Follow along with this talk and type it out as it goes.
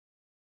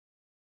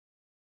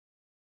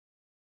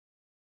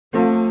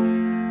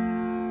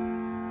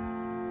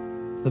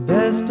The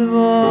best of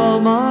all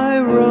my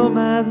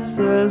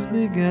romances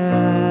began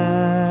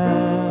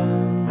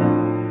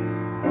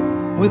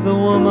with a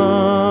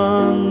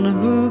woman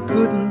who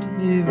couldn't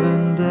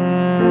even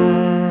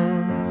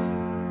dance,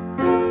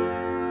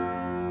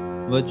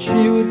 but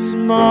she would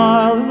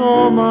smile and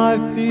all my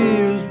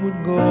fears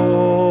would go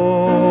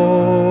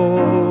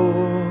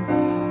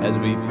as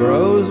we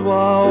froze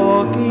while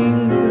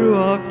walking through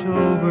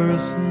October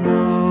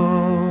snow.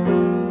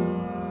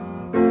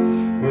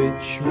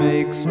 Which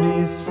makes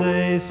me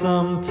say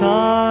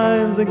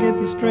sometimes I get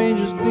the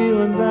strangest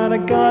feeling that I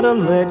gotta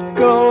let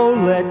go,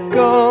 let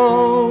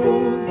go.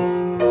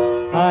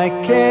 I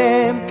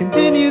can't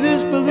continue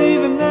this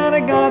believing that I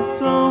got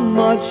so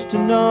much to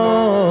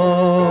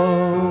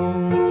know.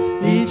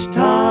 Each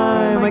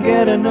time I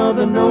get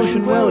another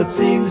notion, well, it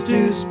seems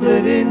to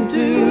split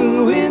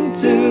into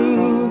these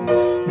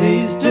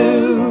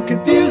two,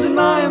 confusing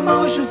my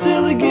emotions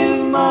till I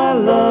give my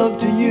love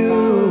to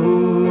you.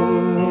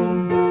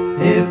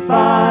 If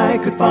I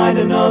could find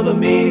another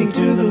meaning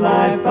to the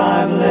life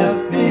I've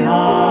left behind,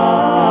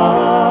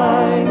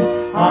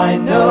 I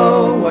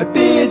know I'd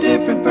be a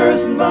different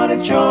person, but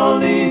I'd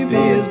surely be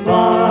as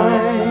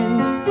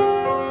blind.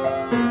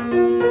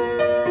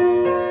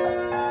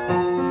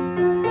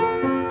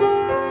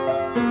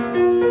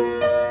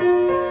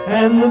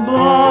 And the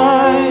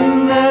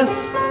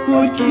blindness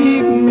would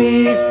keep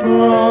me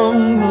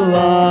from the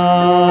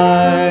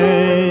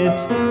light.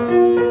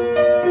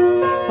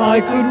 I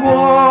could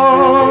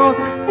walk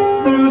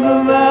through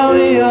the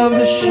valley of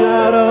the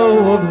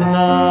shadow of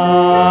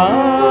night.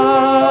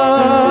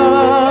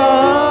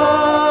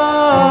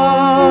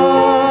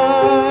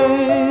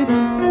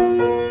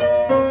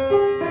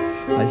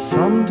 I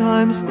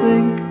sometimes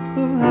think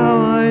of how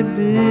I'd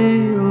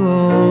be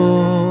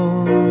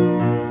alone,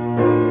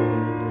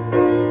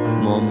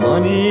 more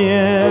money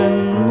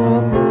and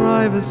more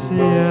privacy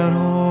at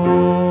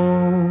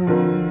home,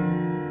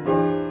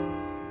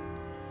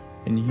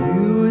 and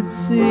you would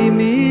see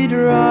me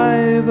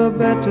drive a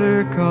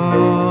better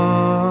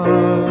car.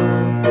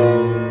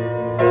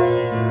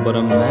 But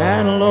a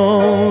man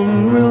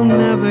alone will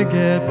never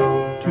get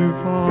too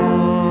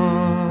far.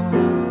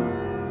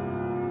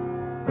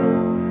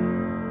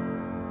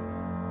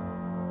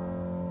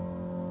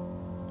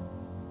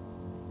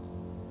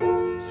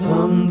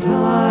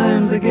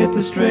 Sometimes I get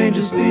the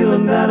strangest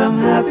feeling that I'm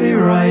happy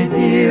right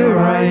here,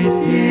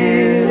 right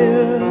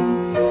here.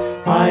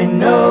 I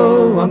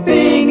know I'm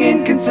being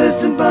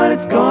inconsistent, but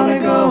it's gonna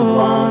go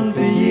on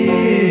for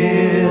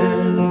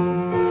years.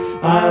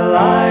 I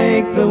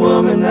like the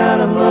woman that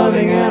I'm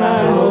loving, and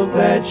I hope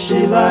that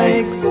she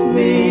likes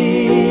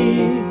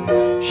me.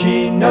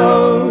 She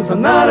knows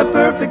I'm not a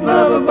perfect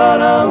lover,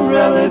 but I'm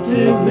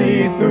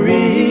relatively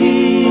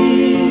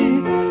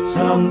free.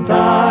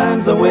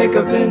 Sometimes I wake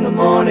up in the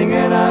morning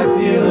and I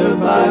feel her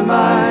by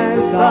my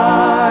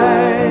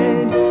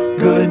side.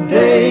 Good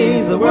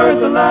days are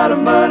worth a lot of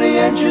money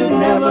and should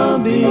never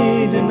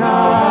be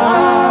denied.